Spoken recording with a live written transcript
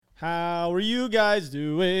How are you guys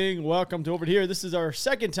doing? Welcome to Over Here. This is our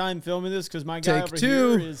second time filming this because my guy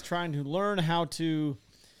here is trying to learn how to,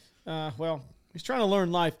 he's trying to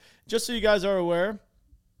learn life. Just so you guys are aware,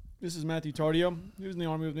 this is Matthew Tardio. He was in the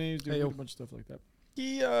Army with me. He's doing a bunch of stuff like that.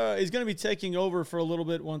 He is going to be taking over for a little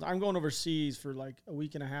bit. I'm going overseas for like a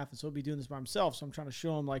week and a half, and so he'll be doing this by himself. So I'm trying to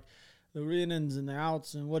show him like the ins and the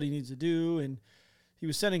outs and what he needs to do. And he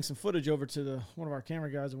was sending some footage over to one of our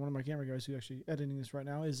camera guys, and one of my camera guys who's actually editing this right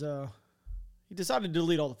now is he decided to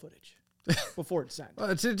delete all the footage before it's sent. Well,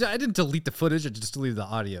 I didn't delete the footage; I just deleted the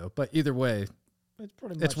audio. But either way,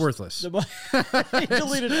 it's worthless. He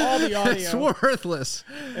deleted all the audio. It's worthless,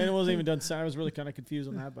 and it wasn't even done. I was really kind of confused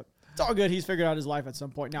on that, but it's all good. He's figured out his life at some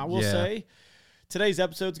point. Now, I will say today's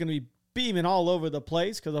episode is going to be beaming all over the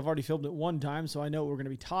place because I've already filmed it one time, so I know what we're going to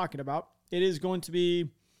be talking about. It is going to be,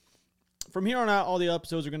 from here on out, all the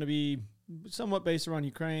episodes are going to be somewhat based around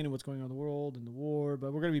Ukraine and what's going on in the world and the war,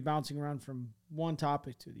 but we're going to be bouncing around from one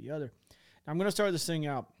topic to the other. Now, I'm going to start this thing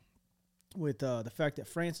out with the fact that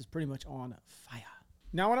France is pretty much on fire.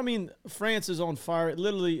 Now, what I mean France is on fire, it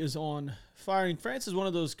literally is on fire. And France is one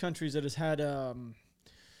of those countries that has had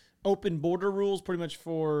open border rules pretty much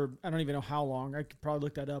for, I don't even know how long. I could probably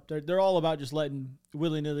look that up. They're all about just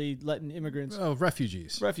willy-nilly letting immigrants. Oh,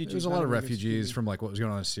 refugees. There's a lot of refugees from like what was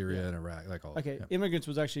going on in Syria and Iraq. Immigrants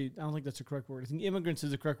was actually, I don't think that's the correct word. I think immigrants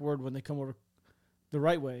is the correct word when they come over the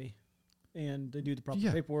right way and they do the proper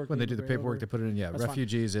paperwork. When they do the paperwork, they put it in. Yeah, that's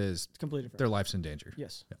refugees fine. is completely different. Their life's in danger.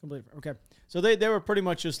 Yes, completely different. Okay. So they were pretty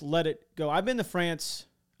much just let it go. I've been to France.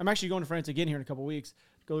 I'm actually going to France again here in a couple of weeks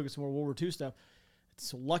to go look at some more World War II stuff.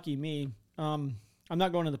 So lucky me. I'm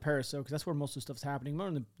not going to the Paris, though, because that's where most of the stuff's happening, more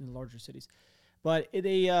in the larger cities. But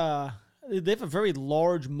they have a very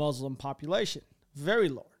large Muslim population, very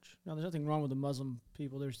large. Now, there's nothing wrong with the Muslim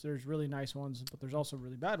people. There's really nice ones, but there's also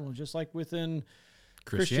really bad ones, just like within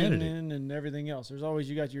Christianity and everything else. There's always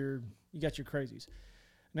you got your crazies.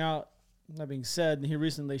 Now, that being said,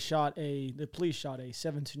 the police shot a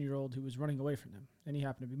 17-year-old who was running away from them, and he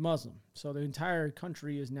happened to be Muslim. So the entire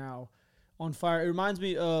country is now on fire. It reminds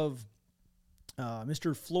me of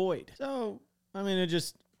Mr. Floyd. So, I mean, it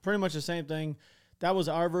just pretty much the same thing. That was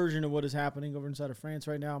our version of what is happening over inside of France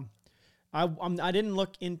right now. I didn't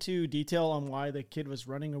look into detail on why the kid was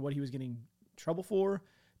running or what he was getting in trouble for.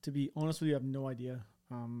 To be honest with you, I have no idea.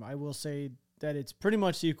 I will say that it's pretty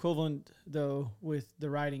much the equivalent, though, with the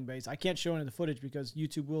rioting base. I can't show any of the footage because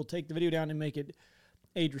YouTube will take the video down and make it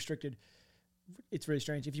age restricted. It's very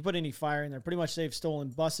strange. If you put any fire in there, pretty much they've stolen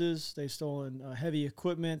buses, they've stolen heavy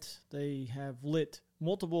equipment, they have lit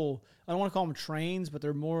multiple, I don't want to call them trains, but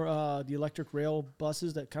they're more the electric rail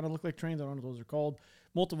buses that kind of look like trains. I don't know what those are called.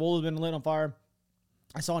 Multiple have been lit on fire.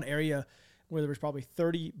 I saw an area where there was probably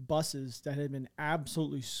 30 buses that had been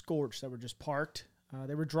absolutely scorched that were just parked.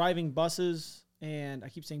 They were driving buses, and I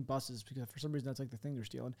keep saying buses because for some reason that's like the thing they're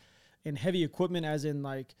stealing. And heavy equipment, as in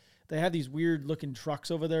like they have these weird looking trucks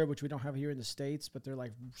over there, which we don't have here in the States, but they're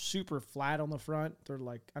like super flat on the front. They're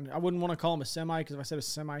like, I wouldn't want to call them a semi because if I said a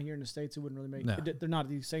semi here in the States, it wouldn't really make it. They're not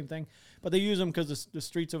the same thing, but they use them because the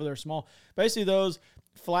streets over there are small. Basically, those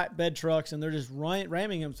flatbed trucks, and they're just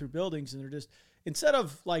ramming them through buildings, and they're just, instead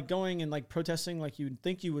of like going and like protesting like you would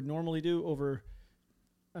think you would normally do over,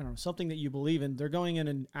 I don't know, something that you believe in, they're going in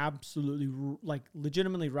and absolutely like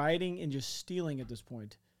legitimately rioting and just stealing at this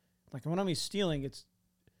point. Like when I mean stealing, it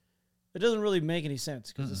doesn't really make any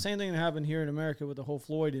sense because the same thing that happened here in America with the whole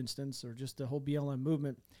Floyd instance or just the whole BLM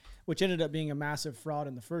movement, which ended up being a massive fraud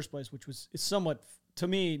in the first place, which was somewhat, to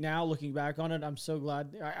me now looking back on it, I'm so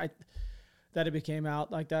glad that it became out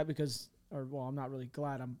like that I'm not really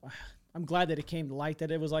glad. I'm glad that it came to light that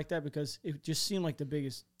it was like that because it just seemed like the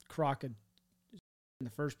biggest crock in the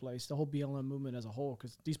first place, the whole BLM movement as a whole,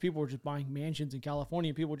 because these people were just buying mansions in California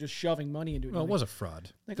and people were just shoving money into it. Well, it was a fraud.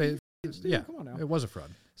 Come on now. It was a fraud.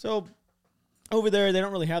 So over there, they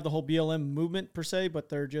don't really have the whole BLM movement per se, but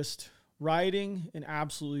they're just rioting and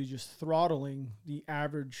absolutely just throttling the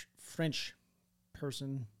average French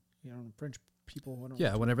person, French people.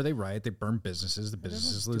 Whenever they riot, they burn businesses. The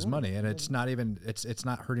businesses lose money, and it's not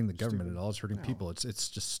hurting the government at all. It's hurting people. It's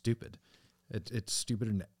just stupid. It's stupid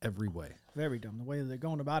in every way. Very dumb. The way that they're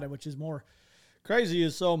going about it, which is more crazy,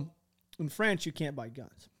 is so in France you can't buy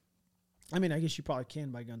guns. I mean, I guess you probably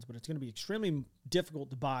can buy guns, but it's going to be extremely difficult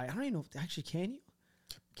to buy. I don't even know if actually can you?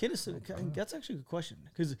 That's actually a good question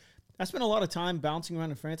because I spent a lot of time bouncing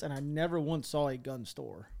around in France, and I never once saw a gun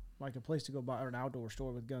store, like a place to go buy or an outdoor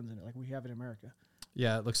store with guns in it, like we have in America.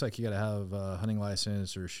 Yeah, it looks like you got to have a hunting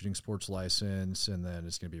license or shooting sports license, and then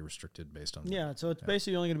it's going to be restricted based on that. Yeah, so it's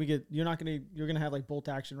basically only going to be you're going to have like bolt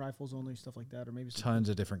action rifles only, stuff like that, or maybe tons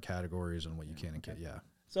of different categories on what you can and can't. Yeah.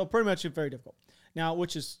 So pretty much it's very difficult. Now,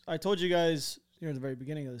 which is, I told you guys here at the very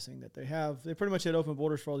beginning of this thing that they pretty much had open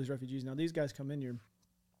borders for all these refugees. Now, these guys come in here,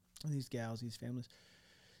 these gals, these families,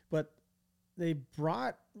 but they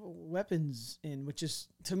brought weapons in, which is,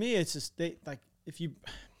 to me, it's just, they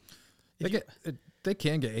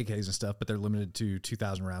can get AKs and stuff, but they're limited to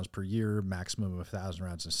 2,000 rounds per year, maximum of 1,000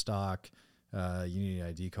 rounds in stock. You need an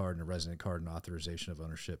ID card and a resident card and authorization of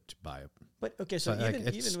ownership to buy it. But okay, so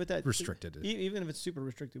even with that restricted, even if it's super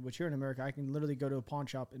restricted, which here in America, I can literally go to a pawn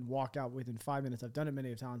shop and walk out within 5 minutes. I've done it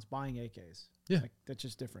many times buying AKs. Yeah, like, that's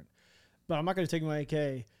just different. But I'm not going to take my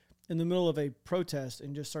AK in the middle of a protest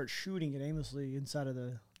and just start shooting it aimlessly inside of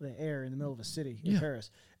the air in the middle of a city in Paris.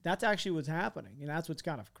 That's actually what's happening, and that's what's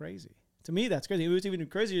kind of crazy. To me, that's crazy. It was even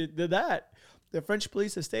crazier than that. The French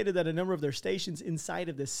police have stated that a number of their stations inside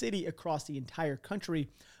of the city across the entire country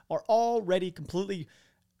are already completely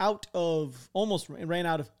almost ran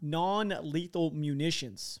out of non-lethal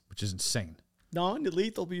munitions. Which is insane.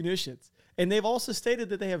 Non-lethal munitions. And they've also stated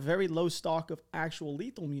that they have very low stock of actual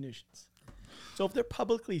lethal munitions. So if they're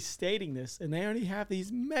publicly stating this and they already have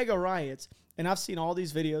these mega riots, and I've seen all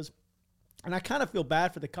these videos, and I kind of feel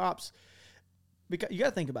bad for the cops because you got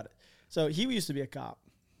to think about it. So he used to be a cop.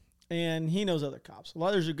 And he knows other cops.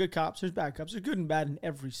 There's good cops, there's bad cops. There's good and bad in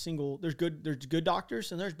every single. There's good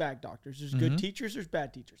doctors and there's bad doctors. There's good teachers, there's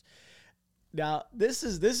bad teachers. Now, this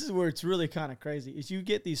is where it's really kind of crazy. Is you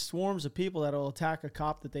get these swarms of people that will attack a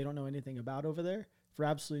cop that they don't know anything about over there for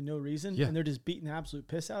absolutely no reason, and they're just beating the absolute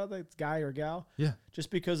piss out of the guy or gal, just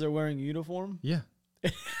because they're wearing a uniform. Yeah,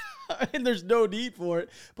 and there's no need for it,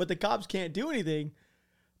 but the cops can't do anything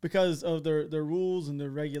because of their rules and their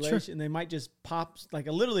regulation. Sure. And they might just pop, like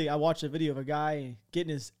literally I watched a video of a guy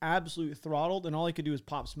getting his absolute throttled and all he could do was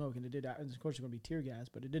pop smoke, and it did, and of course it's going to be tear gas,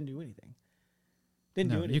 but it didn't do anything. Do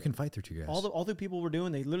anything. You can fight through tear gas. All the people were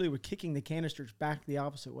doing, they literally were kicking the canisters back the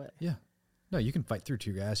opposite way. Yeah. No, you can fight through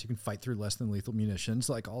tear gas. You can fight through less than lethal munitions,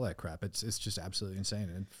 like all that crap. It's just absolutely insane,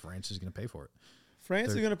 and France is going to pay for it. France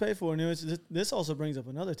is going to pay for it. And this also brings up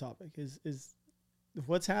another topic, is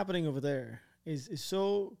what's happening over there is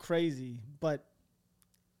so crazy, but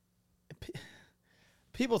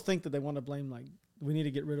people think that they want to blame, like, we need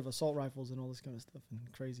to get rid of assault rifles and all this kind of stuff and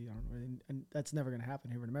crazy. I don't know. And that's never going to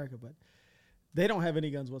happen here in America, but they don't have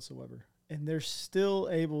any guns whatsoever. And they're still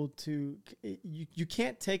able to, you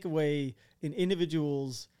can't take away an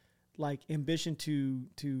individual's like ambition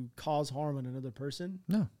to cause harm on another person.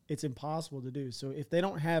 No, it's impossible to do. So if they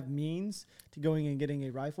don't have means to going and getting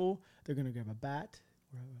a rifle, they're going to grab a bat.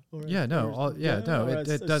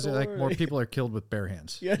 It does it, like more people are killed with bare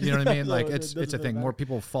hands. You know what I mean? Like it's a thing. More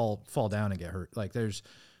people fall down and get hurt. Like there's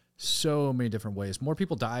so many different ways. More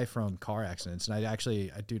people die from car accidents. And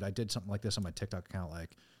I did something like this on my TikTok account,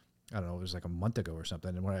 like, I don't know, it was like a month ago or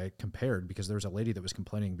something. And when I compared, because there was a lady that was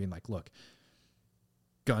complaining, being like, look,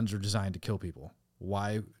 guns are designed to kill people.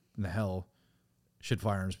 Why in the hell should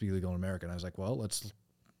firearms be legal in America? And I was like, well, let's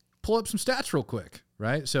pull up some stats real quick,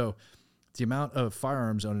 right? So the amount of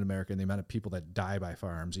firearms owned in America and the amount of people that die by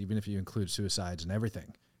firearms, even if you include suicides and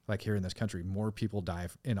everything, like here in this country, more people die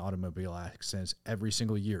in automobile accidents every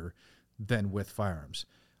single year than with firearms.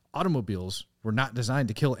 Automobiles were not designed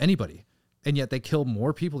to kill anybody, and yet they kill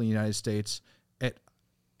more people in the United States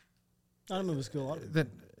automobiles kill a lot.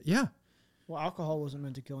 Yeah. Well, alcohol wasn't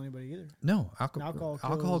meant to kill anybody either. No,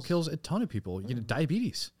 alcohol kills a ton of people. You know,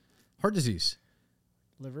 diabetes, heart disease,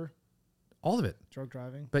 liver. All of it. Drug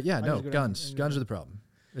driving. But yeah, no, guns. Guns are the problem.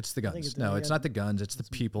 It's the guns. It's not the guns. It's the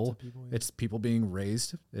people. It's people being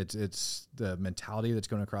raised. It's the mentality that's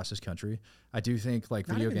going across this country. I do think like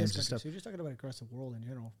video games and stuff. So you're just talking about across the world in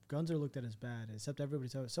general. Guns are looked at as bad, except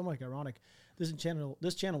everybody's somewhat ironic. This channel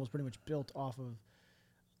was pretty much built off of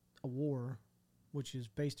a war, which is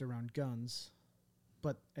based around guns.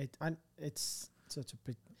 But it's such a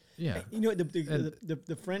big. Yeah, you know,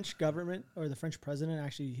 the French government or the French president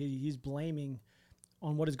actually he's blaming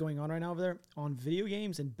on what is going on right now over there on video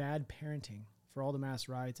games and bad parenting for all the mass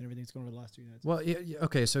riots and everything that's going on over the last 2 years. Well, yeah,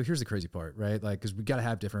 okay, so here's the crazy part, right? Like, because we got to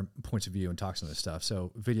have different points of view and talks on this stuff.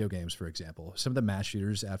 So video games, for example, some of the mass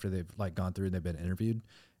shooters, after they've like gone through and they've been interviewed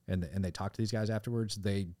and they talked to these guys afterwards,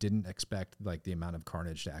 they didn't expect like the amount of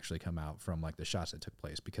carnage to actually come out from like the shots that took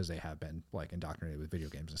place because they have been like indoctrinated with video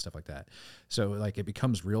games and stuff like that. So like it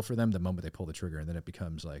becomes real for them the moment they pull the trigger, and then it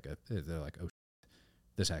becomes like they're like, oh,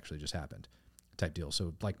 this actually just happened type deal.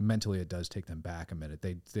 So like mentally it does take them back a minute.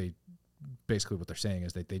 They basically what they're saying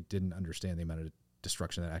is that they didn't understand the amount of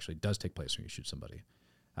destruction that actually does take place when you shoot somebody.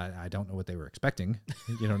 I don't know what they were expecting.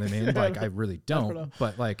 You know what I mean? Like I really don't.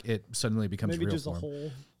 But like it suddenly becomes maybe real just for a them.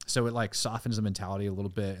 hole. So it like softens the mentality a little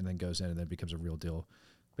bit and then goes in and then becomes a real deal.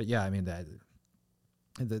 But yeah, I mean that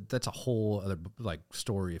that's a whole other like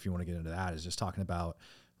story. If you want to get into that, is just talking about,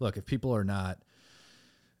 look, if people are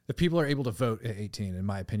able to vote at 18, in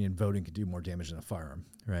my opinion, voting could do more damage than a firearm,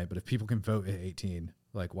 right? But if people can vote at 18,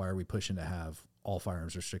 like, why are we pushing to have all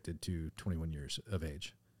firearms restricted to 21 years of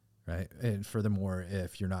age, right? And furthermore,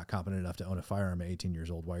 if you're not competent enough to own a firearm at 18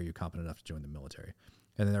 years old, why are you competent enough to join the military?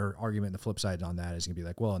 And then their argument, the flip side on that is going to be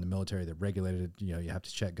like, well, in the military, they're regulated, you have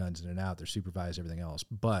to check guns in and out, they're supervised, everything else.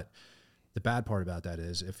 But the bad part about that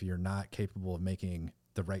is if you're not capable of making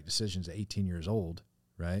the right decisions at 18 years old,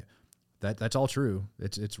 right? That's all true.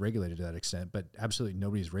 It's regulated to that extent, but absolutely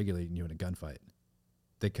nobody's regulating you in a gunfight.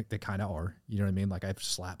 They kind of are. You know what I mean? Like, I've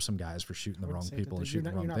slapped some guys for shooting the wrong people and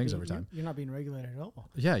shooting the wrong things every time. You're not being regulated at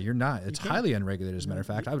all. Yeah, you're not. It's highly unregulated, as a matter of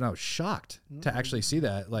fact. I was shocked to actually see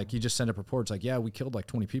that. Like, you just send up reports like, yeah, we killed like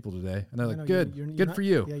 20 people today. And they're like, good, good for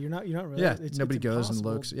you. Yeah, you're not really. Yeah, nobody goes and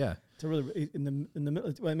looks. Yeah. To really, in the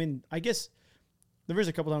middle, I mean, I guess there is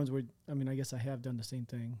a couple times where, I mean, I guess I have done the same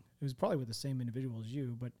thing. It was probably with the same individual as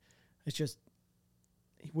you, but it's just,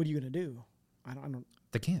 what are you going to do? I don't.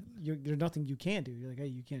 They can't. There's nothing you can do. You're like, hey,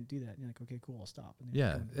 you can't do that. And you're like, okay, cool, I'll stop. And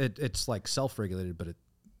yeah, it's like self-regulated, but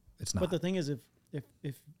it's not. But the thing is,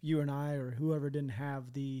 if you and I or whoever didn't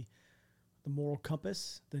have the moral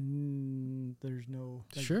compass, then there's no.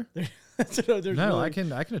 Like, sure. there's no,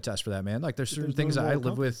 really, I can attest for that, man. Like, there's certain things that I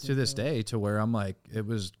live with to this day, to where I'm like, it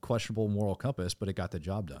was questionable moral compass, but it got the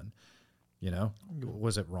job done.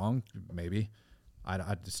 Was it wrong? Maybe.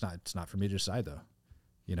 It's not for me to decide though.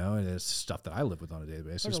 And it's stuff that I live with on a daily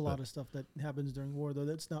basis. There's a lot of stuff that happens during war, though.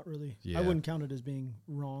 That's not really. Yeah. I wouldn't count it as being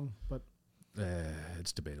wrong, but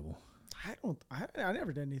it's debatable. I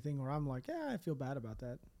never did anything where I'm like, yeah, I feel bad about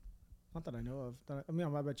that. Not that I know of. I mean,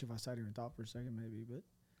 I bet you if I sat here and thought for a second, maybe, but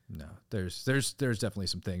no. There's definitely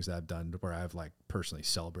some things that I've done where I've like personally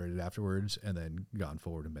celebrated afterwards, and then gone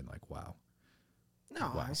forward and been like, wow.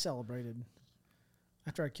 No, wow. I celebrated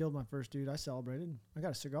after I killed my first dude. I celebrated. I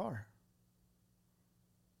got a cigar.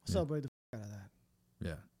 Celebrate the out of that.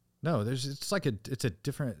 Yeah. No, it's a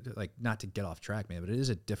different, like, not to get off track, man, but it is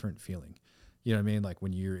a different feeling. You know what I mean? Like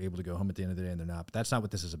when you're able to go home at the end of the day and they're not. But that's not what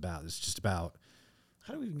this is about. It's just about.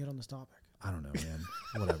 How do we even get on this topic? I don't know, man.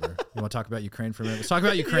 Whatever. You want to talk about Ukraine for a minute? Let's talk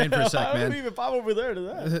about Ukraine for a sec, man. I don't even pop over there to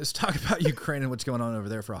that. Let's talk about Ukraine and what's going on over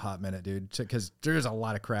there for a hot minute, dude. Because there's a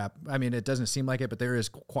lot of crap. I mean, it doesn't seem like it, but there is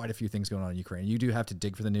quite a few things going on in Ukraine. You do have to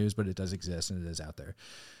dig for the news, but it does exist and it is out there.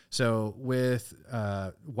 So with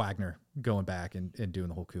Wagner going back and doing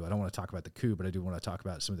the whole coup, I don't want to talk about the coup, but I do want to talk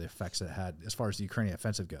about some of the effects that it had as far as the Ukrainian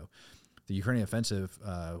offensive go. The Ukrainian offensive,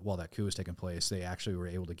 while that coup was taking place, they actually were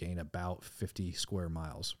able to gain about 50 square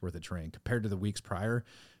miles worth of terrain compared to the weeks prior.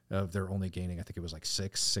 They're only gaining, I think it was like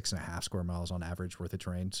 6.5 square miles on average worth of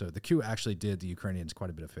terrain. So the coup actually did the Ukrainians quite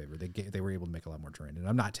a bit of favor. They were able to make a lot more terrain. And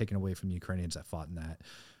I'm not taking away from the Ukrainians that fought in that,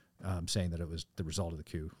 saying that it was the result of the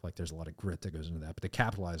coup. Like, there's a lot of grit that goes into that. But they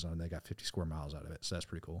capitalized on it. They got 50 square miles out of it. So that's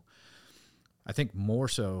pretty cool. I think more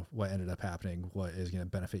so what ended up happening, what is going to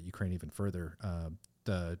benefit Ukraine even further,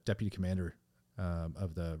 the deputy commander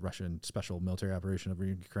of the Russian special military operation over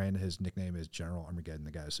Ukraine, his nickname is General Armageddon.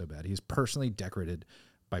 The guy is so bad. He's personally decorated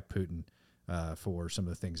by Putin for some of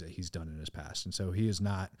the things that he's done in his past. And so he is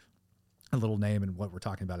not a little name, and what we're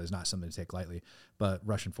talking about is not something to take lightly. But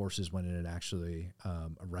Russian forces went in and actually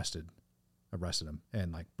arrested him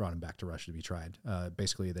and like brought him back to Russia to be tried.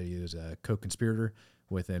 Basically, that he was a co-conspirator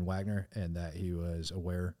within Wagner, and that he was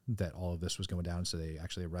aware that all of this was going down. So they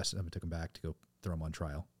actually arrested him and took him back to go throw him on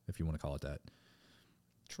trial, if you want to call it that.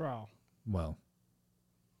 Trial. Well,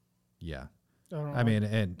 yeah. I mean,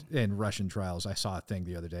 and in Russian trials, I saw a thing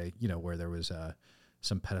the other day, where there was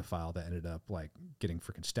some pedophile that ended up like getting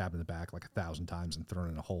freaking stabbed in the back like 1,000 times and thrown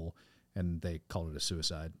in a hole, and they called it a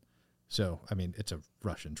suicide. So, I mean, it's a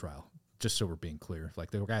Russian trial, just so we're being clear. Like,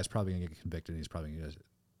 the guy's probably going to get convicted, and he's probably going to get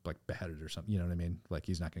like beheaded or something. You know what I mean? Like,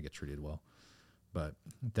 he's not going to get treated well. But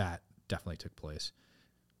that definitely took place.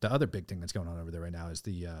 The other big thing that's going on over there right now is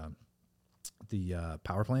the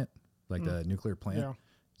power plant, like the nuclear plant.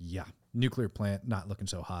 Yeah. Nuclear plant, not looking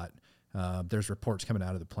so hot. There's reports coming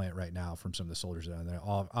out of the plant right now from some of the soldiers down there.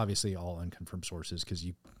 Obviously all unconfirmed sources, because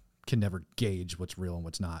you can never gauge what's real and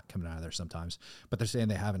what's not coming out of there sometimes. But they're saying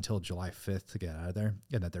they have until July 5th to get out of there,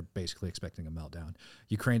 and that they're basically expecting a meltdown.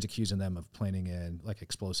 Ukraine's accusing them of planting in like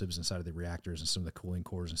explosives inside of the reactors and some of the cooling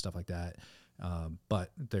cores and stuff like that.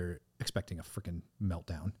 But they're expecting a freaking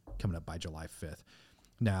meltdown coming up by July 5th.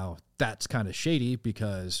 Now, that's kind of shady,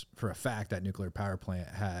 because for a fact that nuclear power plant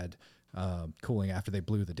had cooling after they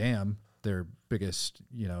blew the dam. Their biggest,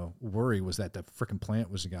 worry was that the freaking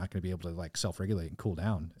plant was not going to be able to like self-regulate and cool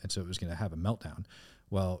down, and so it was going to have a meltdown.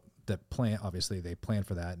 Well, that plan, obviously they planned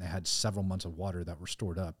for that, and they had several months of water that were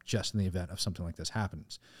stored up just in the event of something like this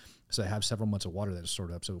happens. So they have several months of water that is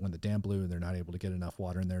stored up. So when the dam blew and they're not able to get enough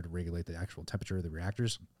water in there to regulate the actual temperature of the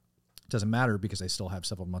reactors, it doesn't matter because they still have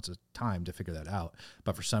several months of time to figure that out.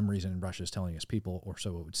 But for some reason, Russia is telling its people, or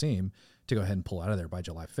so it would seem, to go ahead and pull out of there by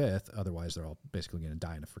July 5th. Otherwise, they're all basically going to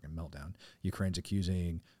die in a freaking meltdown. Ukraine's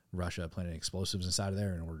accusing Russia of planting explosives inside of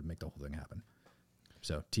there in order to make the whole thing happen.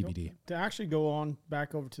 So TBD. To actually go on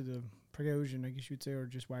back over to the Prigozhin, I guess you'd say, or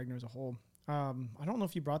just Wagner as a whole. I don't know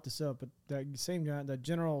if you brought this up, but that same guy, that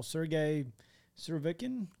General Sergei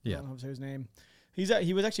Surovikin, I don't know how to say his name.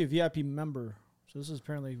 He was actually a VIP member. So this is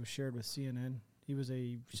apparently was shared with CNN. He was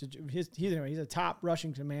he's a top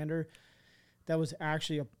Russian commander that was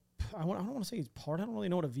actually I don't want to say he's part. I don't really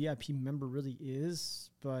know what a VIP member really is,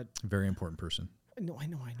 but very important person. No, I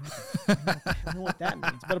know what that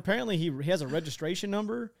means. But apparently he has a registration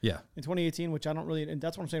number. Yeah. In 2018, which I don't really, and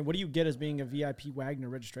that's what I'm saying. What do you get as being a VIP Wagner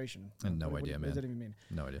registration? And no idea, man. What does that even mean?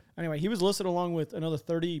 No idea. Anyway, he was listed along with another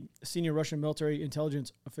 30 senior Russian military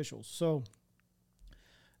intelligence officials. So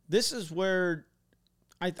this is where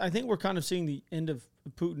I think we're kind of seeing the end of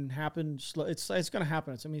Putin happen. It's going to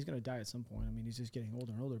happen. He's going to die at some point. I mean, he's just getting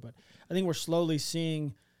older and older. But I think we're slowly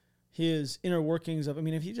seeing his inner workings of,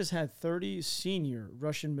 if he just had 30 senior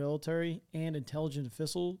Russian military and intelligence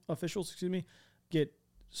officials, get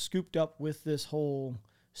scooped up with this whole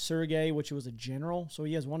Sergei, which was a general. So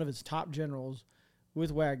he has one of his top generals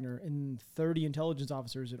with Wagner and 30 intelligence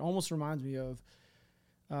officers. It almost reminds me of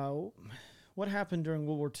what happened during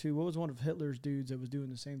World War II. What was one of Hitler's dudes that was doing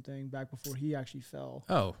the same thing back before he actually fell?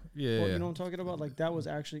 Oh, yeah. You know what I'm talking about? Like, that was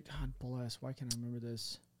actually, God bless, why can't I remember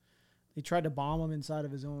this? They tried to bomb him inside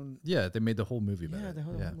of his own. Yeah, they made the whole movie about it. Yeah, the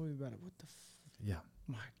whole movie about it. What the? Yeah.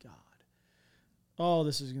 My God. Oh,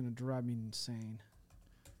 this is gonna drive me insane.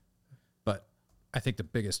 But I think the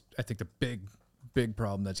big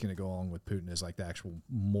problem that's going to go along with Putin is like the actual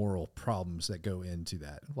moral problems that go into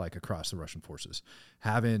that, like across the Russian forces.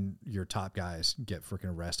 Having your top guys get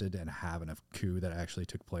freaking arrested and having a coup that actually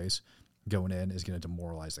took place going in is going to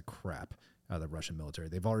demoralize the crap out of the Russian military.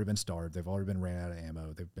 They've already been starved. They've already been ran out of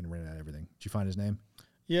ammo. They've been ran out of everything. Did you find his name?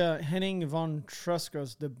 Yeah, Henning von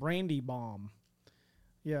Trescos, the Brandy bomb.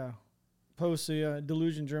 Yeah. Post the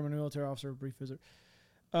delusion German military officer, brief visit.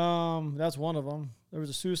 That's one of them. There was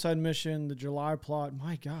a suicide mission, the July plot.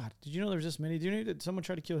 My God, did you know there's this many? Do you know that someone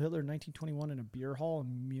tried to kill Hitler in 1921 in a beer hall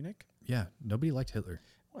in Munich? Yeah, nobody liked Hitler.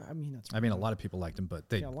 Well, a lot of people liked him, but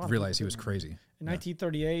they realized he was crazy. In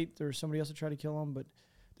 1938, there was somebody else that tried to kill him, but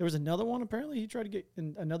there was another one. Apparently, he tried to get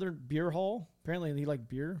in another beer hall. Apparently, he liked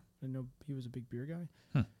beer. I know he was a big beer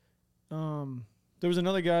guy. There was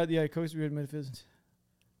another guy. Yeah, Coast Beard Metaphysics.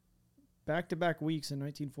 Back-to-back weeks in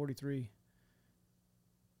 1943.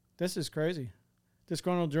 This is crazy.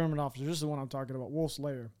 Disgruntled German officer. This is the one I'm talking about. Wolf's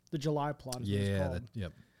Lair. The July plot is what it's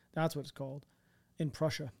called. That's what it's called in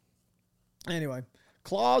Prussia. Anyway,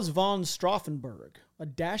 Klaus von Stauffenberg, a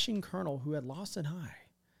dashing colonel who had lost an eye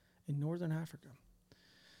in northern Africa.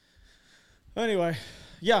 Anyway,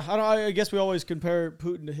 yeah, I guess we always compare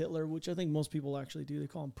Putin to Hitler, which I think most people actually do. They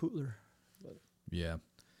call him Putler. But yeah.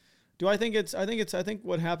 I think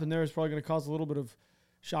what happened there is probably going to cause a little bit of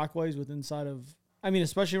shockwaves inside of,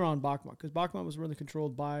 especially around Bakhmut, because Bakhmut was really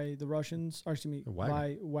controlled by the Russians,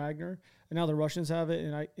 by Wagner, and now the Russians have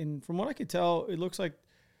it. And from what I could tell, it looks like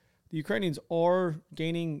the Ukrainians are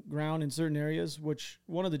gaining ground in certain areas, which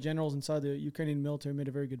one of the generals inside the Ukrainian military made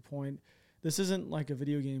a very good point. This isn't like a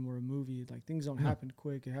video game or a movie. Like, things don't happen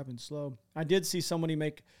quick. It happens slow. I did see somebody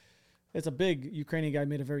it's a big Ukrainian guy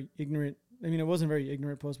made a very ignorant, it wasn't a very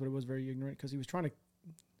ignorant post, but it was very ignorant because he was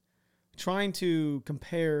trying to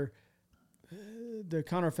compare the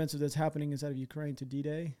counteroffensive that's happening inside of Ukraine to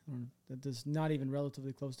D-Day. That is not even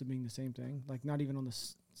relatively close to being the same thing. Like, not even on the...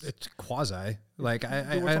 It's quasi. Like,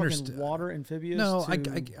 I understand. Water, amphibious. No,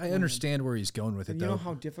 I understand where he's going with it, though. You know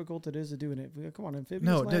how difficult it is to do it. Come on, amphibious.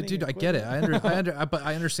 No, dude, I get it. But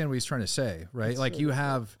I understand what he's trying to say, right? Like, you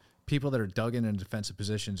have people that are dug in defensive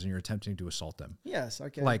positions and you're attempting to assault them. Yes,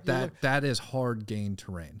 okay. Like, that is hard gained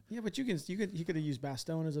terrain. Yeah, but you could have used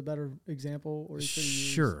Bastogne as a better example, or you could have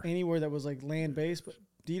used anywhere that was like land based, but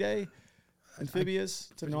D-Day.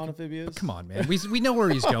 Amphibious to non-amphibious. Come on, man. We know where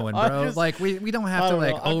he's going, bro. We don't have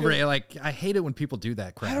to I hate it when people do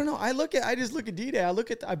that crap. I don't know. I just look at D-Day.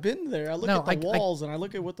 I've been there. I look at the walls and I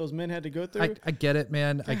look at what those men had to go through. I get it,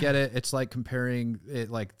 man. God. I get it. It's like comparing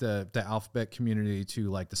it like the alphabet community to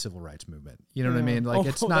like the civil rights movement. You know what I mean? Like,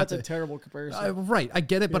 it's not that's a terrible comparison. Right. I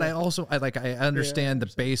get it, but I also I understand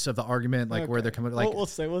the base of the argument, like where they're coming. Like,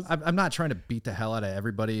 I'm not trying to beat the hell out of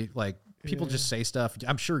everybody. Like, Yeah. just say stuff.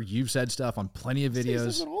 I'm sure you've said stuff on plenty of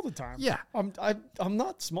videos. All the time. Yeah. I'm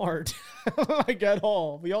not smart, like at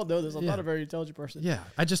all. We all know this. I'm not a very intelligent person. Yeah.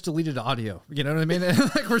 I just deleted audio. You know what I mean?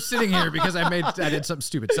 Like we're sitting here because I did something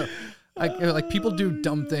stupid. So like people do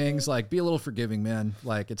dumb things. Like be a little forgiving, man.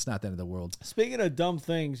 Like it's not the end of the world. Speaking of dumb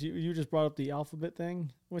things, you just brought up the alphabet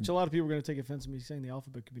thing, which a lot of people are going to take offense to me saying the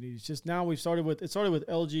alphabet community. It's just now it started with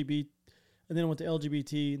LGBT. And then it went to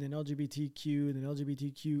LGBT, and then LGBTQ, and then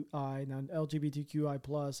LGBTQI, and then LGBTQI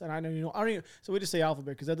plus. And I don't even. So we just say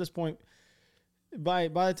alphabet because at this point, by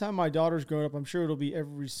the time my daughter's grown up, I'm sure it'll be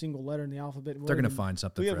every single letter in the alphabet. They're going to find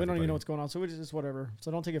something. We don't even know what's going on, so it's whatever.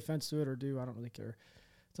 So don't take offense to it or do. I don't really care.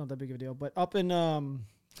 It's not that big of a deal. But up in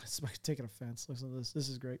it's like taking offense. Listen to this. This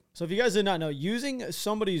is great. So if you guys did not know, using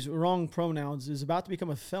somebody's wrong pronouns is about to become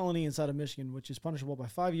a felony inside of Michigan, which is punishable by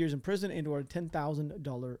 5 years in prison and or a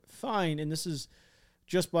 $10,000 fine. And this is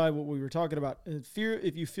just by what we were talking about. If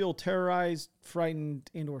you feel terrorized, frightened,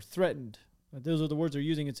 and or threatened. Those are the words they're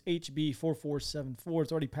using. It's HB 4474.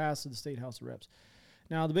 It's already passed to the State House of Reps.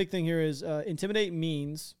 Now, the big thing here is intimidate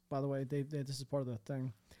means, by the way, this is part of the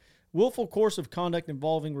thing, willful course of conduct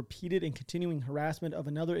involving repeated and continuing harassment of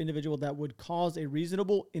another individual that would cause a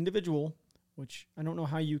reasonable individual, which I don't know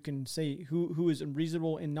how you can say who is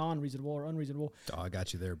unreasonable and non-reasonable or unreasonable. Oh, I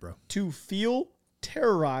got you there, bro. To feel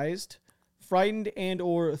terrorized, frightened, and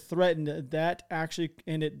or threatened that actually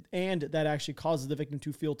causes the victim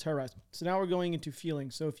to feel terrorized. So now we're going into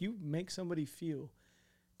feeling. So if you make somebody feel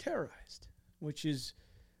terrorized, which is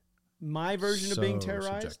my version of being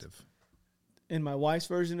terrorized. Subjective. In my wife's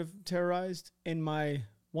version of terrorized, in my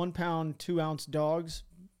 1 pound, 2 ounce dog's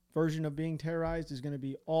version of being terrorized is going to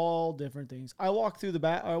be all different things. I walk through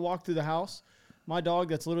the house. My dog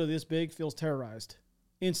that's literally this big feels terrorized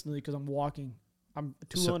instantly because I'm walking. I'm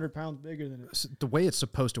 200 pounds bigger than it. So the way it's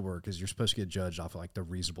supposed to work is you're supposed to get judged off of like the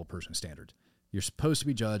reasonable person standard. You're supposed to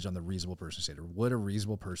be judged on the reasonable person standard. Would a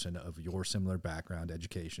reasonable person of your similar background,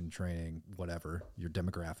 education, training, whatever, your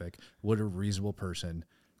demographic, would a reasonable person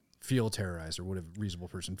feel terrorized, or would a reasonable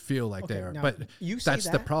person feel like they are? But that's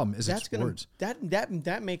the problem. Is it's words.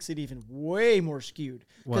 That makes it even way more skewed.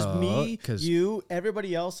 Because you,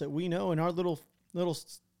 everybody else that we know in our little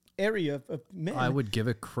area of men. I would give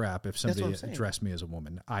a crap if somebody addressed me as a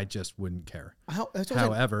woman. I just wouldn't care.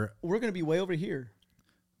 However, we're going to be way over here.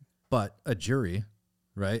 But a jury,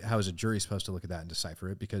 right? How is a jury supposed to look at that and decipher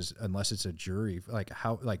it? Because unless it's a jury,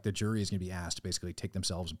 the jury is going to be asked to basically take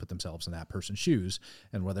themselves and put themselves in that person's shoes,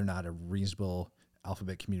 and whether or not a reasonable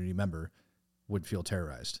alphabet community member would feel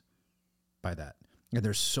terrorized by that. And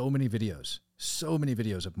there's so many videos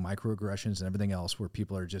of microaggressions and everything else where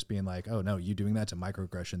people are just being like, oh no, you doing that's a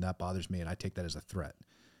microaggression, that bothers me, and I take that as a threat.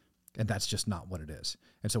 And that's just not what it is.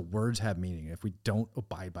 And so words have meaning. If we don't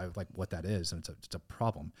abide by like what that is, then it's a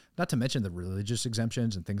problem. Not to mention the religious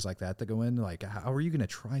exemptions and things like that go in. Like, how are you going to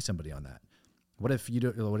try somebody on that? What if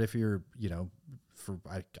you're,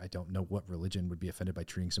 I don't know what religion would be offended by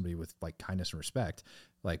treating somebody with like kindness and respect.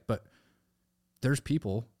 But there's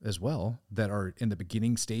people as well that are in the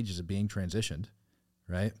beginning stages of being transitioned,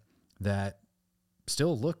 right? That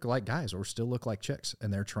still look like guys or still look like chicks,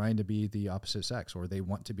 and they're trying to be the opposite sex, or they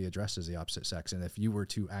want to be addressed as the opposite sex. And if you were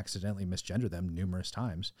to accidentally misgender them numerous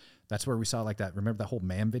times, that's where we saw like that. Remember that whole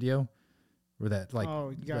ma'am video where that like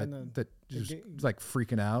that was like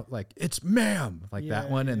freaking out, like it's ma'am, like that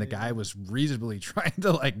one. And the guy was reasonably trying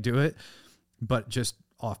to like do it, but just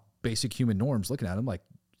off basic human norms, looking at him like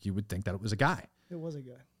you would think that it was a guy. It was a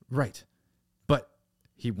guy. Right. But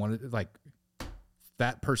he wanted like,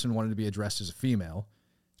 that person wanted to be addressed as a female.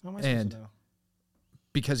 How am I supposed to know?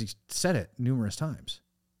 Because he said it numerous times.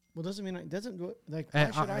 Well, doesn't mean it doesn't go like. Why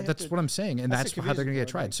should I that's what I'm saying, and that's how they're going to get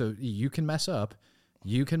tried. So you can mess up,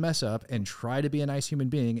 and try to be a nice human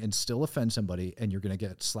being and still offend somebody, and you're going to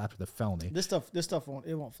get slapped with a felony. This stuff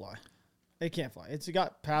won't fly. It can't fly. It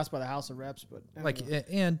got passed by the House of Reps, but it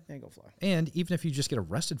ain't gonna fly. And even if you just get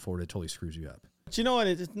arrested for it, it totally screws you up. But you know what?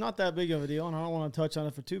 It's not that big of a deal, and I don't want to touch on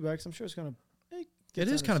it for too backs. I'm sure it's going to. It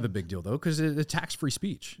is kind of a big deal, though, because it attacks free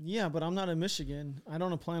speech. Yeah, but I'm not in Michigan. I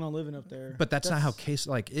don't plan on living up there. But that's not how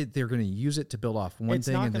they're going to use it to build off one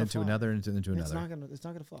thing and then to another and to another. It's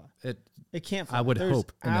not going to fly. It can't fly. I would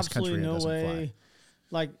hope in this country it doesn't fly.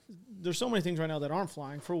 Like, there's so many things right now that aren't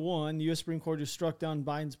flying. For one, the U.S. Supreme Court just struck down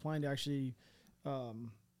Biden's plan to actually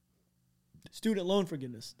student loan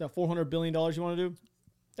forgiveness, that $400 billion you want to do.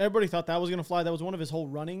 Everybody thought that was going to fly. That was one of his whole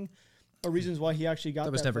running reasons why he actually got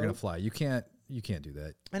that. That was never going to fly. You can't do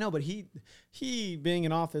that. I know, but he being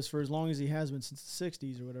in office for as long as he has been since the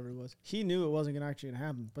 60s or whatever it was, he knew it wasn't going to actually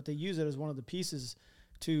happen. But they use it as one of the pieces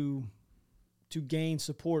to gain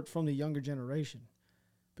support from the younger generation.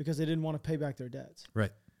 because they didn't want to pay back their debts.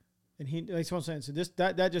 Right. And that's what I'm saying. So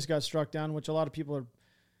that just got struck down, which a lot of people are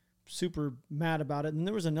super mad about it. And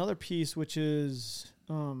there was another piece, which is,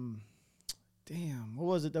 what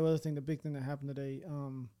was it? The other thing, the big thing that happened today,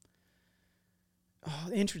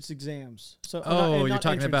 entrance exams. So you're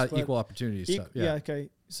talking about equal opportunity stuff. Yeah. Okay.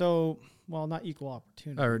 So, well, not equal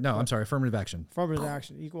opportunity. Or no, I'm sorry, affirmative action. Affirmative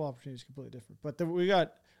action. Equal opportunity is completely different. But we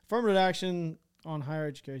got affirmative action on higher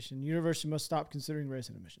education. University must stop considering race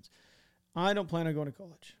in admissions. I don't plan on going to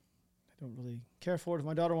college. I don't really care for it. If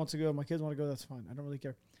my daughter wants to go, my kids want to go, that's fine. I don't really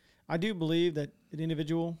care. I do believe that an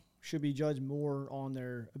individual should be judged more on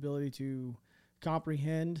their ability to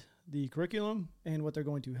comprehend the curriculum and what they're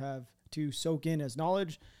going to have to soak in as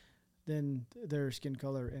knowledge than their skin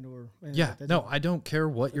color I don't care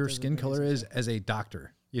what your skin color is as a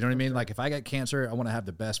doctor. You know what I mean? Like if I get cancer, I want to have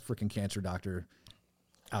the best freaking cancer doctor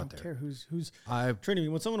out there. I don't care who's treating me.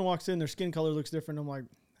 When someone walks in, their skin color looks different. I'm like,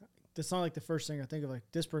 that's not like the first thing I think of. Like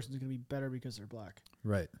this person's gonna be better because they're black.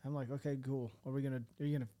 Right. I'm like, okay, cool. Are you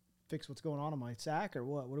gonna fix what's going on in my sack or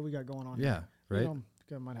what? What do we got going on? Yeah. Here? Right.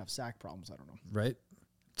 I might have sack problems. I don't know. Right.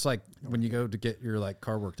 It's like when you go to get your like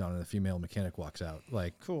car worked on and a female mechanic walks out.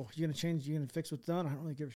 Like, cool. You're gonna fix what's done. I don't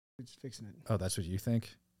really give a shit who's fixing it. Oh, that's what you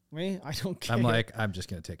think? Me? I don't care. I'm like, I'm just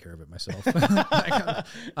gonna take care of it myself.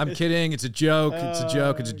 I'm kidding. It's a joke. It's a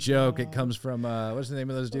joke. It's a joke. God. It comes from what's the name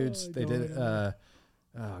of those dudes? They did it.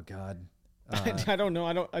 Oh God. I don't know.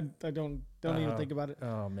 I don't even think about it.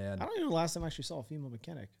 Oh man. I don't even know the last time I actually saw a female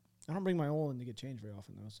mechanic. I don't bring my oil in to get changed very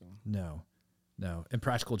often though. So No.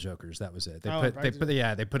 Impractical Jokers. That was it.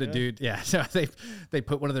 They put a dude. Yeah. So they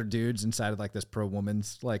put one of their dudes inside of like this pro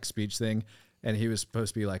woman's like speech thing. And he was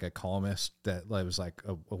supposed to be like a columnist that was like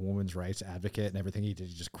a woman's rights advocate and everything he did.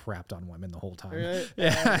 He just crapped on women the whole time. Right?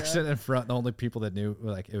 Yeah. Sitting in front. The only people that knew,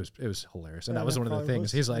 like, it was hilarious. And that was one of the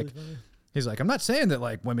things. He's like, I'm not saying that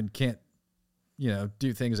like women can't,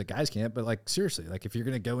 do things that guys can't, but like, seriously, like if you're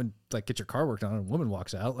going to go and like get your car worked on and a woman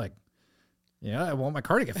walks out, like, I want my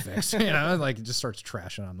car to get fixed, like it just starts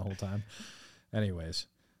trashing on the whole time. Anyways.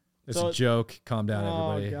 It's a joke. Calm down,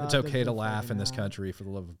 everybody. God, it's okay to laugh in this country, for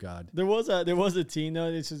the love of God. There was a teen though.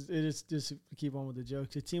 It's just keep on with the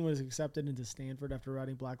jokes. A teen was accepted into Stanford after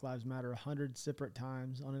writing Black Lives Matter 100 separate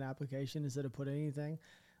times on an application instead of putting anything,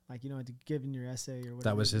 like giving your essay or whatever.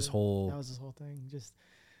 That was his whole. That was his whole thing. Just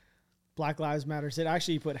Black Lives Matter. Said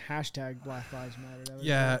actually he put hashtag Black Lives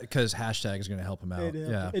Matter. Because hashtag is going to help him out.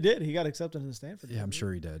 It did. He got accepted into Stanford. Yeah, I'm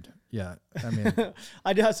sure he did. Yeah, I mean,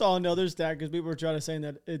 I just saw another stat because people were trying to say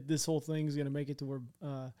that this whole thing is going to make it to where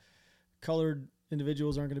colored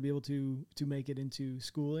individuals aren't going to be able to make it into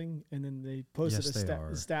schooling, and then they posted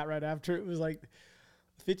a stat right after. It was like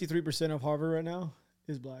 53% of Harvard right now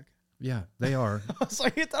is black. Yeah, they are. I was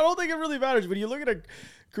like, I don't think it really matters. When you look at a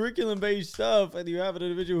curriculum-based stuff and you have an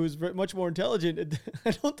individual who's much more intelligent, I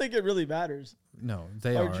don't think it really matters. No,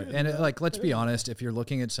 they are. And let's be honest, if you're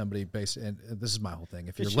looking at somebody and this is my whole thing,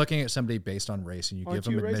 if you're looking at somebody based on race and you give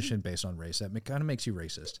them admission based on race, that kind of makes you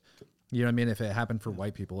racist. You know what I mean? If it happened for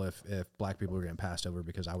white people, if black people were getting passed over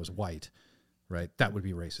because I was white, right, that would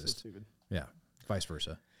be racist. So stupid. Yeah, vice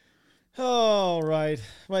versa. Oh, right.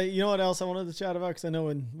 Well, you know what else I wanted to chat about? Because I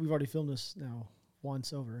know we've already filmed this now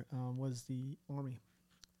once over, was the Army.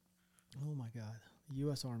 Oh, my God. The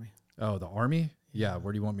U.S. Army. Oh, the Army? Yeah.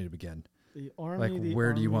 Where do you want me to begin? The Army.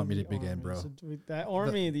 Where do you want me to begin, bro? So that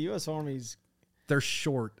Army, the U.S. Army's. They're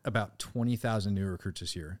short about 20,000 new recruits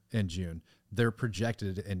this year in June. They're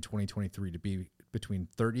projected in 2023 to be between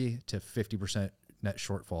 30 to 50% net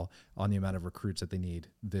shortfall on the amount of recruits that they need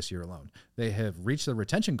this year alone. They have reached the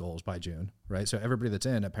retention goals by June, right? So everybody that's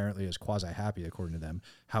in apparently is quasi-happy according to them.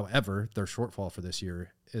 However, their shortfall for this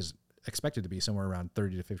year is expected to be somewhere around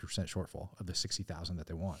 30 to 50% shortfall of the 60,000 that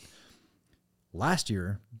they want. Last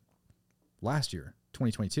year,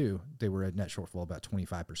 2022, they were at net shortfall about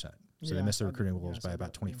 25%. So they missed their recruiting goals by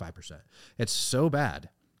about 25%. It's so bad.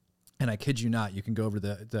 And I kid you not, you can go over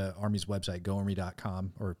to the Army's website,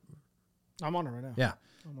 goarmy.com, or I'm on it right now. Yeah,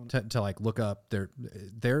 to like look up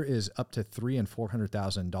there is up to $300,000 and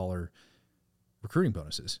 $400,000 recruiting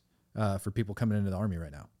bonuses for people coming into the Army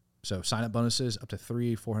right now. So sign up bonuses up to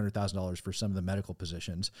 $400,000 for some of the medical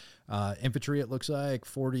positions. Infantry, it looks like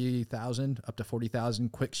 40,000 up to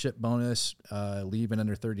 40,000. Quick ship bonus, leave in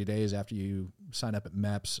under 30 days after you sign up at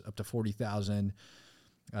MEPS, up to 40,000.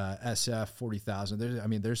 SF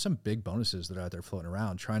 40,000. There's some big bonuses that are out there floating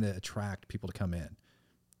around trying to attract people to come in.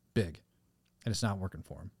 Big. And it's not working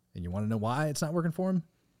for them. And you want to know why it's not working for them?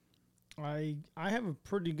 I have a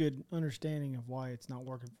pretty good understanding of why it's not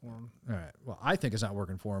working for them. All right. Well, I think it's not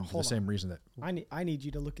working for him for the same reason that I need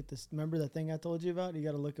you to look at this. Remember that thing I told you about? You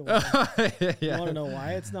got to look at why. You want to know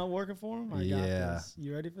why it's not working for him? I got this.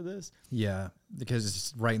 You ready for this? Yeah, because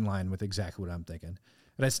it's right in line with exactly what I'm thinking.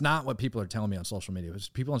 But it's not what people are telling me on social media. It's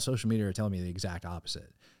people on social media are telling me the exact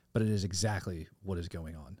opposite. But it is exactly what is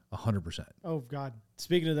going on, 100%. Oh, God.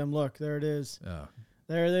 Speaking of them, look, there it is. Oh.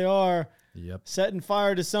 There they are. Yep. Setting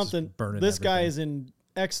fire to something. This guy is in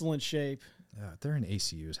excellent shape. They're in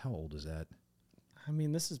ACUs. How old is that? I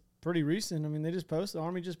mean, this is pretty recent. I mean, they just posted. The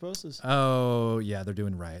Army just posted this. Oh, yeah. They're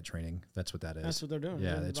doing riot training. That's what that is. That's what they're doing.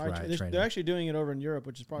 Yeah, it's riot training. They're actually doing it over in Europe,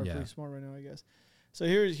 which is probably pretty smart right now, I guess. So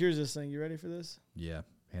here's this thing. You ready for this? Yeah.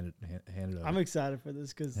 Hand it over. I'm excited for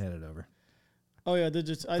this because. Hand it over. Oh, yeah.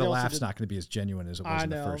 The laugh's not going to be as genuine as it was in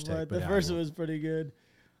the first take. But the first one was pretty good.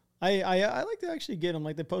 I like to actually get them.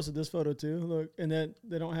 Like they posted this photo too. Look, and then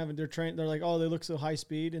they don't have it. They're trained. They're like, oh, they look so high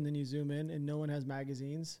speed, and then you zoom in, and no one has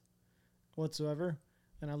magazines whatsoever.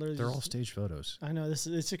 And I literally they're all staged photos. I know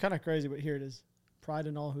it's kind of crazy, but here it is. Pride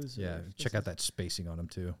in all who's check out that spacing on them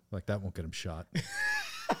too. Like that won't get them shot.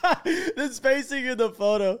 The spacing in the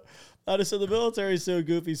photo. So the military is so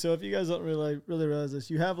goofy. So if you guys don't really realize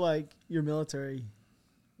this, you have like your military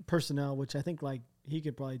personnel, which I think like. He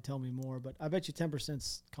could probably tell me more, but I bet you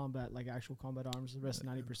 10%'s combat, like actual combat arms. The rest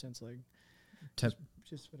 90%'s like just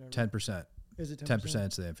whatever. 10%. Is it 10%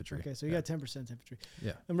 is the infantry. Okay, so you got 10% infantry.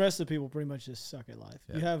 Yeah. And the rest of the people pretty much just suck at life.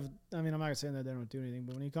 Yeah. You have, I mean, I'm not saying that they don't do anything,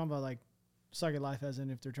 but when you come about like suck at life, as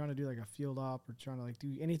in if they're trying to do like a field op or trying to like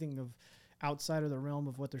do anything of outside of the realm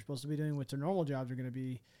of what they're supposed to be doing, which their normal jobs are going to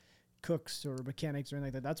be cooks or mechanics or anything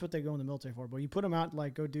like that. That's what they go in the military for. But you put them out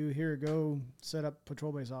like go set up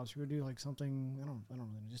patrol base officer, go do like something. I don't really know.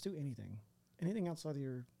 Just do anything outside of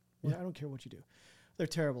your. Yeah. I don't care what you do. They're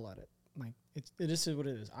terrible at it. Like it just is what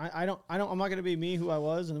it is. I'm not going to be me who I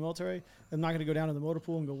was in the military. I'm not going to go down to the motor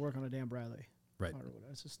pool and go work on a damn Bradley. Right.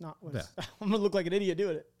 It's just not. I'm going to look like an idiot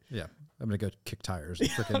doing it. Yeah. I'm going to go kick tires. And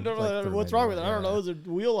I don't know what's wrong with it. I don't know. Is it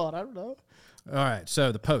wheel on? I don't know. All right.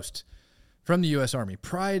 So the post. From the U.S. Army,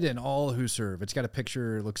 pride in all who serve. It's got a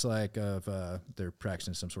picture, it looks like, of they're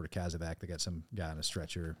practicing some sort of Kazovac. They got some guy on a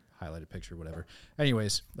stretcher, highlighted picture, whatever.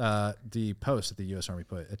 Anyways, the post that the U.S. Army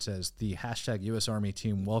put, it says, the hashtag U.S. Army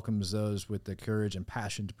team welcomes those with the courage and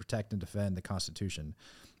passion to protect and defend the Constitution.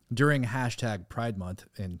 During hashtag Pride Month,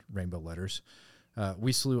 in rainbow letters,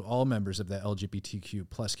 we salute all members of the LGBTQ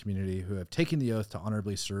plus community who have taken the oath to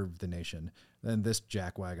honorably serve the nation. Then this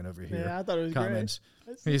jackwagon over here I thought it was comments.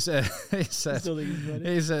 Great. He says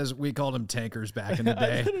we called them tankers back in the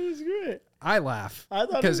day. I thought it was great. I laugh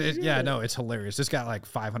because it's hilarious. It's got like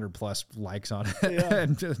 500 plus likes on it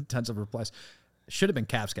and tons of replies. Should have been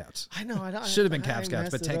Cap Scouts. I know. Should have been Cap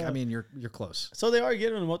Scouts, but tank. I mean, you're close. So they are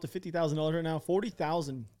getting them up to $50,000 right now.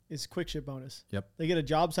 $40,000 is quick ship bonus. Yep. They get a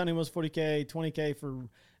job signing bonus $40K, $20K for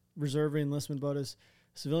reserve enlistment bonus,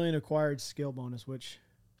 civilian acquired skill bonus, which.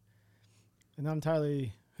 And not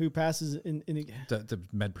entirely who passes in the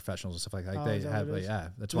med professionals and stuff like that. Oh, they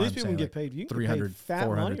have, that's why these people can get paid. You can 300,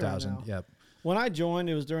 400,000. Right yep. When I joined,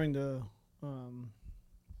 it was during the,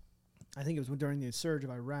 I think it was during the surge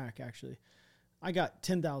of Iraq. Actually, I got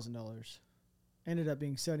 $10,000. Ended up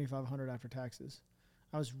being $7,500 after taxes.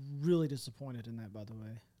 I was really disappointed in that. By the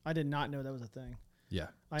way, I did not know that was a thing. Yeah,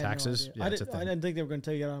 taxes. No it's a thing. I didn't think they were going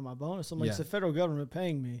to take it out of my bonus. I'm like, it's the federal government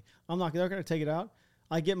paying me. I'm not. They're going to take it out.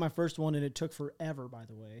 I get my first one, and it took forever, by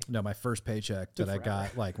the way. No, my first paycheck that I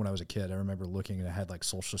got, like, when I was a kid, I remember looking, and it had, like,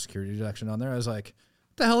 Social Security deduction on there. I was like,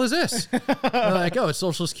 what the hell is this? They're like, oh, it's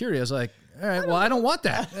Social Security. I was like, all right, well, I don't want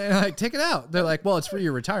that. And like, take it out. They're like, well, it's for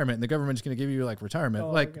your retirement, and the government's going to give you, like, retirement.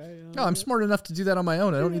 I'm smart enough to do that on my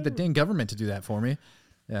own. I don't need the dang government to do that for me.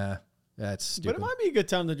 Yeah, that's stupid. But it might be a good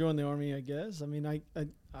time to join the Army, I guess. I mean,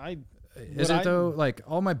 Is it though? Like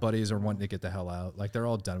all my buddies are wanting to get the hell out. Like they're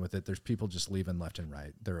all done with it. There's people just leaving left and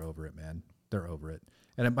right. They're over it, man. They're over it.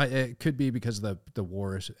 And it could be because the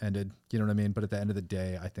war has ended. You know what I mean? But at the end of the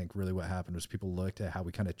day, I think really what happened was people looked at how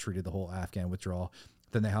we kind of treated the whole Afghan withdrawal.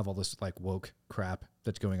 Then they have all this like woke crap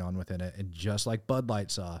that's going on within it. And just like Bud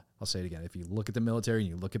Light saw, I'll say it again. If you look at the military and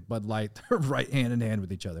you look at Bud Light, they're right hand in hand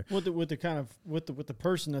with each other. With the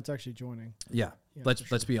person that's actually joining. Yeah.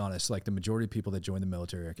 Let's be honest. Like the majority of people that join the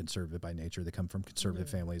military are conservative by nature. They come from conservative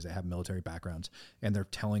families. They have military backgrounds. And they're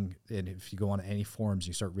telling, and if you go on any forums,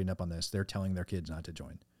 you start reading up on this, they're telling their kids not to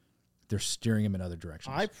join. They're steering them in other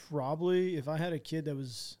directions. If I had a kid that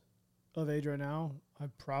was of age right now, I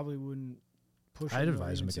probably wouldn't push. I'd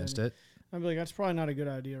advise them against it. I'd be like, that's probably not a good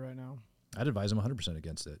idea right now. I'd advise them 100%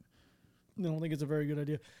 against it. I don't think it's a very good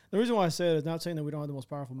idea. The reason why I say it is not saying that we don't have the most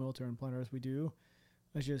powerful military on planet Earth. We do.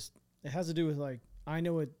 It's just it has to do with like I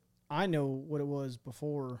know what it was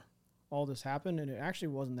before all this happened, and it actually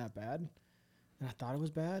wasn't that bad. And I thought it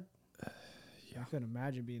was bad. I couldn't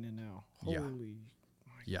imagine being in now. Holy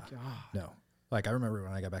my God. No. Like, I remember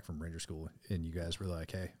when I got back from Ranger School and you guys were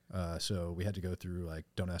like, hey, so we had to go through, like,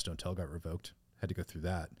 Don't Ask, Don't Tell got revoked. Had to go through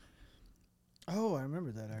that. Oh, I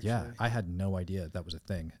remember that, actually. Yeah, I had no idea that was a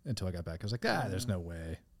thing until I got back. I was like, there's no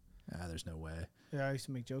way. There's no way. Yeah, I used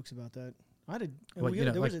to make jokes about that. I did. Well,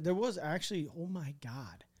 there was actually, oh, my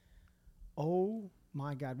God. Oh,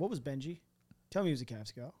 my God. What was Benji? Tell me he was a Cab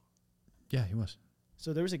Scout. Yeah, he was.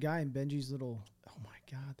 So there was a guy in Benji's little, oh, my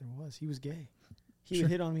God, there was. He was gay. He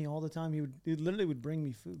would hit on me all the time. He literally would bring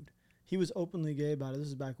me food. He was openly gay about it. This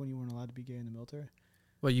is back when you weren't allowed to be gay in the military.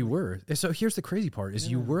 Well, you were. So here's the crazy part is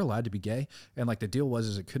you were allowed to be gay. And like the deal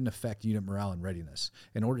was it couldn't affect unit morale and readiness.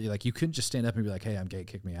 In order, like you couldn't just stand up and be like, hey, I'm gay,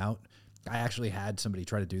 kick me out. I actually had somebody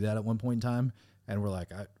try to do that at one point in time. And we're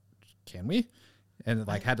like, can we? And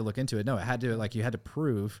like had to look into it. No, it had to, like you had to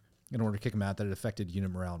prove in order to kick them out that it affected unit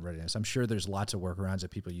morale and readiness. I'm sure there's lots of workarounds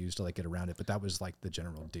that people use to like get around it, but that was like the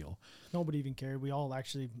general deal. Nobody even cared. We all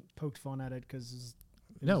actually poked fun at it because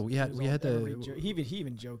we had the he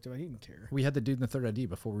even joked about it. He didn't care. We had the dude in the 3rd ID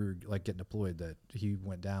before we were like getting deployed that he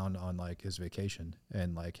went down on like his vacation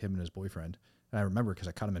and like him and his boyfriend. And I remember because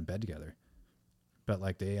I caught them in bed together. But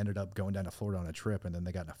like they ended up going down to Florida on a trip and then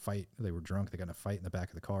they got in a fight. They were drunk. They got in a fight in the back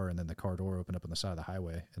of the car and then the car door opened up on the side of the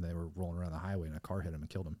highway and they were rolling around the highway and a car hit him and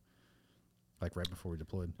killed him. Like right before we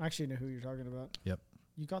deployed. I actually know who you're talking about. Yep.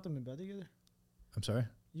 You got them in bed together? I'm sorry?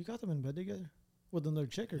 You got them in bed together? With another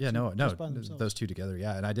chick or yeah, no, those two together.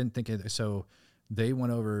 Yeah. And I didn't think it. So they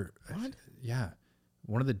went over. What? Yeah.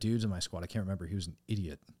 One of the dudes in my squad, I can't remember. He was an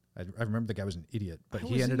idiot. I remember the guy was an idiot, but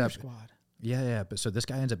he ended up. Squad? Yeah. But so this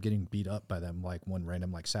guy ends up getting beat up by them like one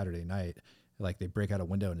random like Saturday night. Like they break out a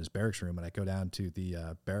window in his barracks room and I go down to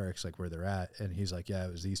the barracks like where they're at and he's like, yeah,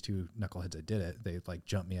 it was these two knuckleheads that did it. They like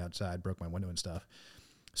jumped me outside, broke my window and stuff.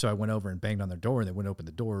 So I went over and banged on their door and they wouldn't open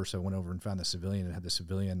the door. So I went over and found the civilian and had the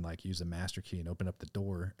civilian like use the master key and open up the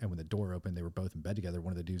door. And when the door opened, they were both in bed together.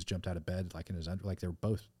 One of the dudes jumped out of bed like in his like they were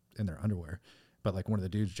both in their underwear, but like one of the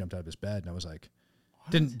dudes jumped out of his bed and I was like,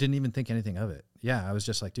 what? Didn't even think anything of it. Yeah, I was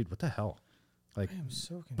just like, dude, what the hell? Like, I am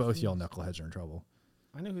so confused. Both y'all knuckleheads are in trouble.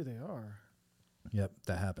 I know who they are. Yep,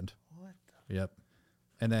 that happened. What? Yep.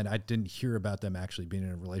 And then I didn't hear about them actually being in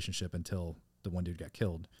a relationship until the one dude got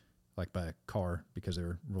killed, like by a car, because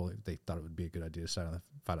they thought it would be a good idea to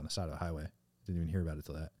fight on the side of the highway. Didn't even hear about it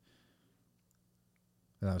till that.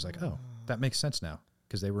 And I was like, oh, that makes sense now,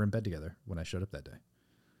 because they were in bed together when I showed up that day.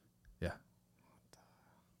 Yeah.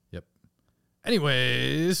 Yep.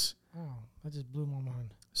 Anyways. Oh, that just blew my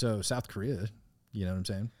mind. So South Korea, you know what I'm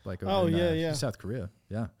saying? Like, South Korea.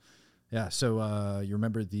 Yeah. Yeah, so you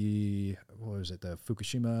remember the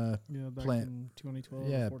Fukushima plant? In 2012.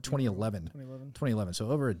 Yeah, 2011. So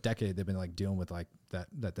over a decade, they've been like dealing with like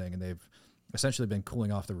that thing, and they've essentially been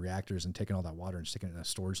cooling off the reactors and taking all that water and sticking it in a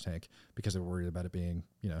storage tank because they're worried about it being,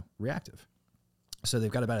 reactive. So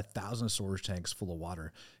they've got about 1,000 storage tanks full of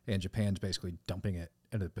water, and Japan's basically dumping it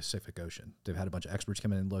into the Pacific Ocean. They've had a bunch of experts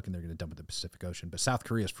come in and look, and they're going to dump it in the Pacific Ocean. But South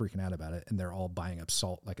Korea is freaking out about it, and they're all buying up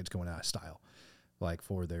salt like it's going out of style. Like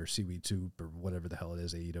for their seaweed soup or whatever the hell it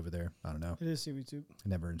is they eat over there. I don't know. It is seaweed soup.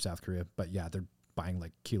 Never in South Korea. But yeah, they're buying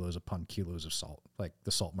like kilos upon kilos of salt. Like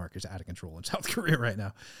the salt market is out of control in South Korea right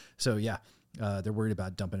now. So yeah, they're worried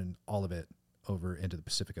about dumping all of it over into the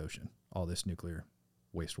Pacific Ocean, all this nuclear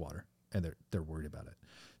wastewater. And they're worried about it.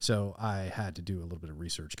 So I had to do a little bit of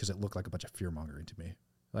research because it looked like a bunch of fear mongering to me.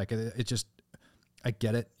 Like it just... I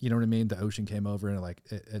get it. You know what I mean? The ocean came over and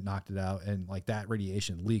it knocked it out, and like that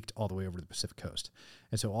radiation leaked all the way over to the Pacific coast.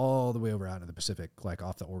 And so all the way over out of the Pacific, like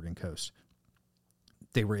off the Oregon coast,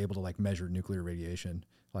 they were able to like measure nuclear radiation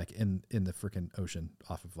like in the freaking ocean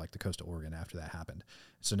off of like the coast of Oregon after that happened.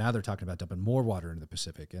 So now they're talking about dumping more water into the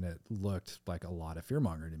Pacific, and it looked like a lot of fear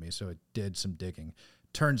mongering to me. So it did some digging.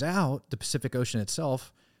 Turns out the Pacific Ocean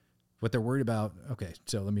itself, what they're worried about, okay,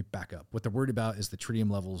 so let me back up. What they're worried about is the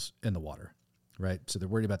tritium levels in the water. Right. So they're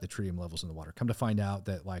worried about the tritium levels in the water. Come to find out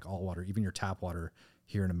that like all water, even your tap water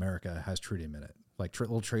here in America has tritium in it, like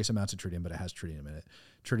little trace amounts of tritium, but it has tritium in it.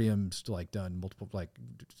 Tritium's like done multiple, like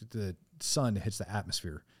the sun hits the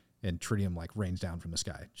atmosphere and tritium like rains down from the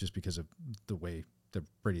sky just because of the way the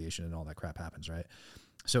radiation and all that crap happens. Right.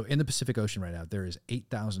 So in the Pacific Ocean right now, there is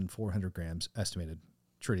 8,400 grams estimated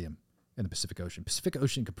tritium in the Pacific Ocean. Pacific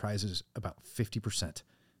Ocean comprises about 50%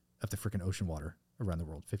 of the freaking ocean water around the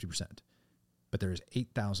world, 50%. But there is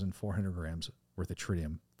 8,400 grams worth of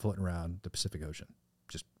tritium floating around the Pacific Ocean,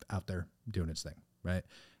 just out there doing its thing, right?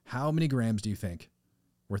 How many grams do you think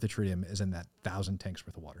worth of tritium is in that 1,000 tanks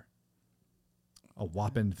worth of water? A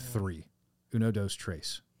whopping 3. Uno, dos,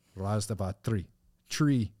 tres. Razdavat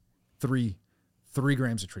 3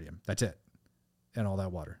 grams of tritium. That's it. And all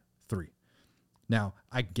that water. 3. Now,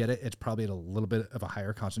 I get it. It's probably at a little bit of a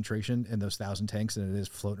higher concentration in those 1,000 tanks than it is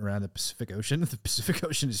floating around the Pacific Ocean. The Pacific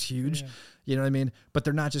Ocean is huge. Yeah. You know what I mean? But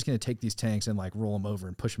they're not just going to take these tanks and like roll them over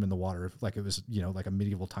and push them in the water like it was, you know, like a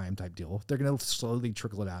medieval time type deal. They're going to slowly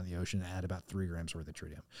trickle it out in the ocean and add about 3 grams worth of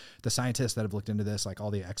tritium. The scientists that have looked into this, like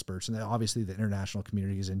all the experts, and obviously the international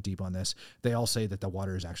community is in deep on this, they all say that the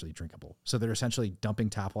water is actually drinkable. So they're essentially dumping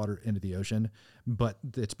tap water into the ocean, but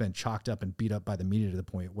it's been chalked up and beat up by the media to the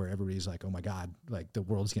point where everybody's like, oh my God, like the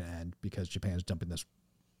world's going to end because Japan's dumping this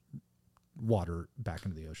water back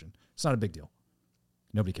into the ocean. It's not a big deal.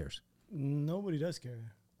 Nobody cares. Nobody does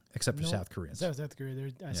care. Except for South Koreans. South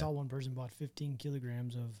Korea. I saw one person bought 15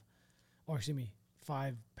 kilograms of,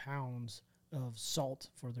 5 pounds of salt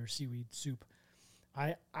for their seaweed soup.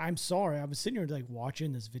 I'm sorry. I was sitting here like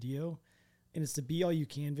watching this video, and it's the Be All You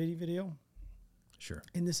Can video. Sure.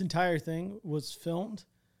 And this entire thing was filmed.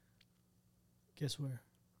 Guess where?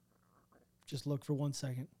 Just look for 1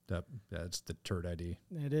 second. That's the turd ID.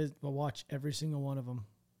 It is. But watch every single one of them.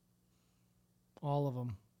 All of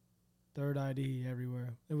them. Third ID everywhere.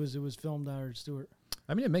 It was filmed out at Stewart.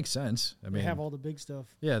 I mean, it makes sense. I mean, they have all the big stuff.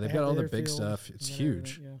 Yeah, they've got all the big stuff. It's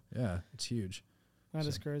huge. Yeah, it's huge. That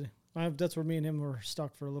is crazy. That's where me and him were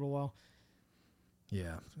stuck for a little while.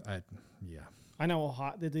 Yeah, I know how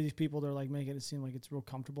hot these people. They're like making it seem like it's real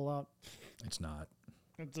comfortable out. It's not.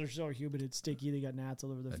 They're so humid. It's sticky. They got gnats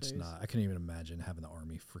all over their face. It's not. I couldn't even imagine having the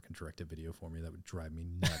Army freaking direct a video for me. That would drive me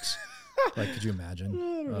nuts. Like, could you imagine?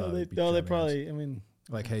 I don't know. They probably. I mean,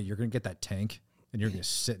 like, hey, you're gonna get that tank and you're gonna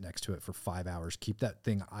sit next to it for 5 hours. Keep that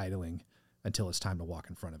thing idling until it's time to walk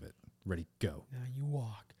in front of it. Ready, go. Now you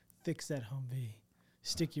walk. Fix that Humvee.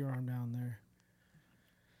 Stick your arm down there.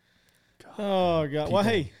 God, oh God. Well,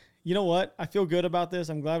 hey, you know what? I feel good about this.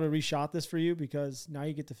 I'm glad we reshot this for you because now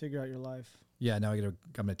you get to figure out your life. Yeah, now I'm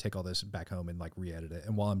gonna take all this back home and like re-edit it.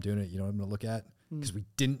 And while I'm doing it, you know what I'm gonna look at? Because we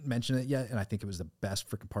didn't mention it yet, and I think it was the best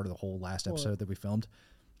freaking part of the whole last episode that we filmed.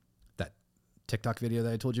 That TikTok video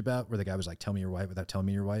that I told you about, where the guy was like, "Tell me you're white" without telling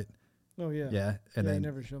me you're white. Oh yeah. Yeah, and then you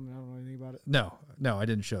never showed me. I don't know anything about it. No, I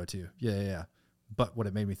didn't show it to you. Yeah. But what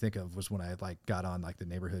it made me think of was when I like got on like the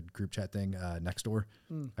neighborhood group chat thing, Nextdoor.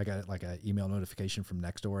 I got like an email notification from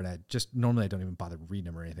Nextdoor, and I just normally I don't even bother reading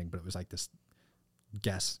them or anything, but it was like this.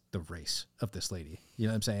 Guess the race of this lady. You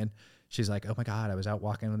know what I'm saying? She's like, oh my God, I was out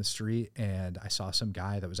walking on the street and I saw some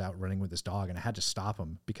guy that was out running with his dog and I had to stop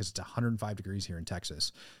him because it's 105 degrees here in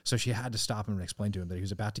Texas. So she had to stop him and explain to him that he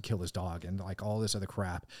was about to kill his dog and like all this other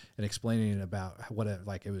crap and explaining about what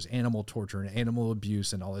it was animal torture and animal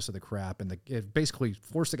abuse and all this other crap. And it basically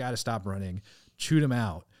forced the guy to stop running, chewed him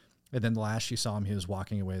out. And then the last she saw him, he was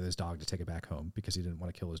walking away with his dog to take it back home because he didn't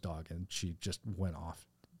want to kill his dog. And she just went off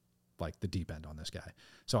like the deep end on this guy.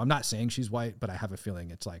 So I'm not saying she's white, but I have a feeling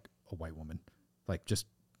it's like a white woman, like just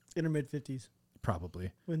in her mid 50s,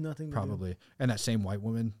 probably with nothing. Probably. And that same white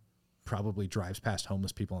woman probably drives past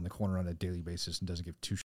homeless people on the corner on a daily basis and doesn't give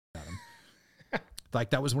two shits about them. Like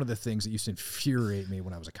that was one of the things that used to infuriate me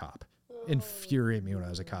when I was a cop.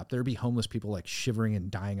 There'd be homeless people like shivering and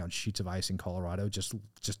dying on sheets of ice in Colorado, just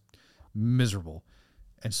miserable.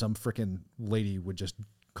 And some freaking lady would just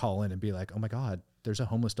call in and be like, oh my God, there's a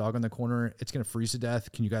homeless dog on the corner. It's going to freeze to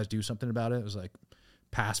death. Can you guys do something about it? It was like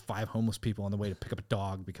past 5 homeless people on the way to pick up a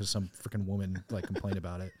dog because some freaking woman like complained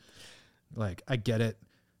about it. Like, I get it.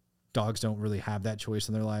 Dogs don't really have that choice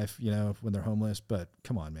in their life, you know, when they're homeless, but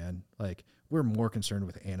come on, man. Like, we're more concerned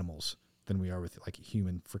with animals than we are with like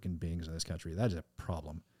human freaking beings in this country. That is a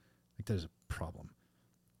problem. Like, that is a problem.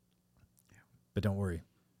 Yeah. But don't worry.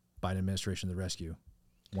 Biden administration to the rescue.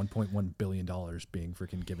 $1.1 billion being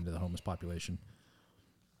freaking given to the homeless population.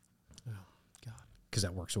 Oh, God. Because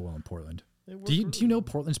that works so well in Portland. Do you know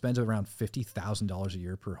Portland spends around $50,000 a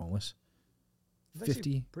year per homeless? That's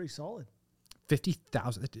 50, pretty solid.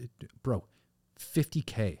 50,000, bro.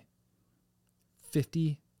 50K.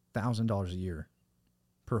 $50,000 a year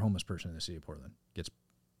per homeless person in the city of Portland gets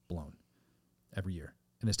blown every year,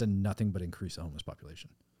 and it's done nothing but increase the homeless population.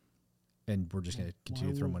 And we're just going to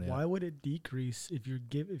continue to throw money out. Why would it decrease if you're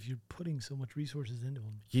putting so much resources into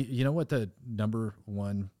them? You know what the number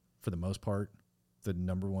one, for the most part, the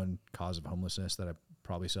number one cause of homelessness that I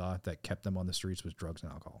probably saw that kept them on the streets was drugs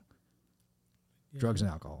and alcohol. Yeah. Drugs and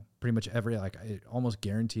alcohol. Pretty much I almost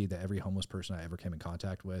guaranteed that every homeless person I ever came in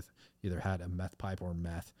contact with either had a meth pipe or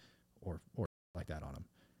meth or like that on them.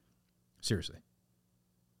 Seriously.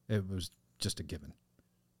 It was just a given.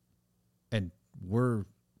 And we're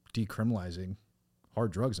decriminalizing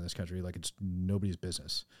hard drugs in this country like it's nobody's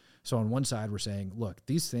business. So on one side, we're saying, look,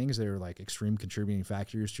 these things that are like extreme contributing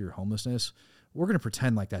factors to your homelessness, we're going to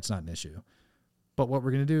pretend like that's not an issue. But what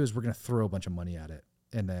we're going to do is we're going to throw a bunch of money at it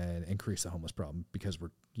and then increase the homeless problem because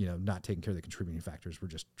we're, not taking care of the contributing factors. We're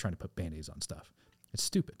just trying to put Band-Aids on stuff. It's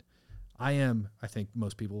stupid. I think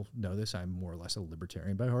most people know this. I'm more or less a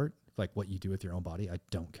libertarian by heart. Like what you do with your own body, I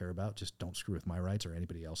don't care about. Just don't screw with my rights or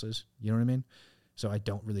anybody else's. You know what I mean? So I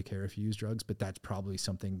don't really care if you use drugs, but that's probably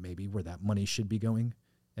something maybe where that money should be going,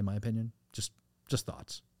 in my opinion. Just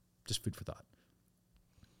thoughts. Just food for thought.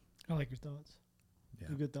 I like your thoughts. Yeah.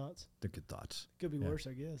 They're good thoughts. They're good thoughts. Could be worse,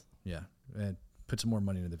 I guess. Yeah. And put some more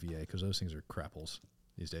money into the VA because those things are crapples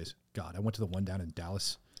these days. God, I went to the one down in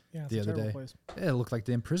Dallas the other day. Place. Yeah, it looked like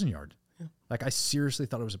the prison yard. Yeah. Like I seriously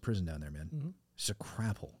thought it was a prison down there, man. Mm-hmm. It's a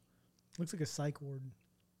crap hole. Looks like a psych ward.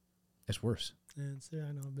 It's worse. Yeah,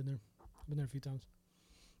 I know. I've been there. I've been there a few times.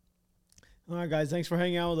 All right, guys. Thanks for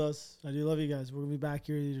hanging out with us. I do love you guys. We're going to be back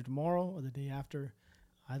here either tomorrow or the day after.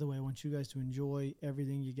 Either way, I want you guys to enjoy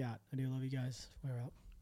everything you got. I do love you guys. We're out.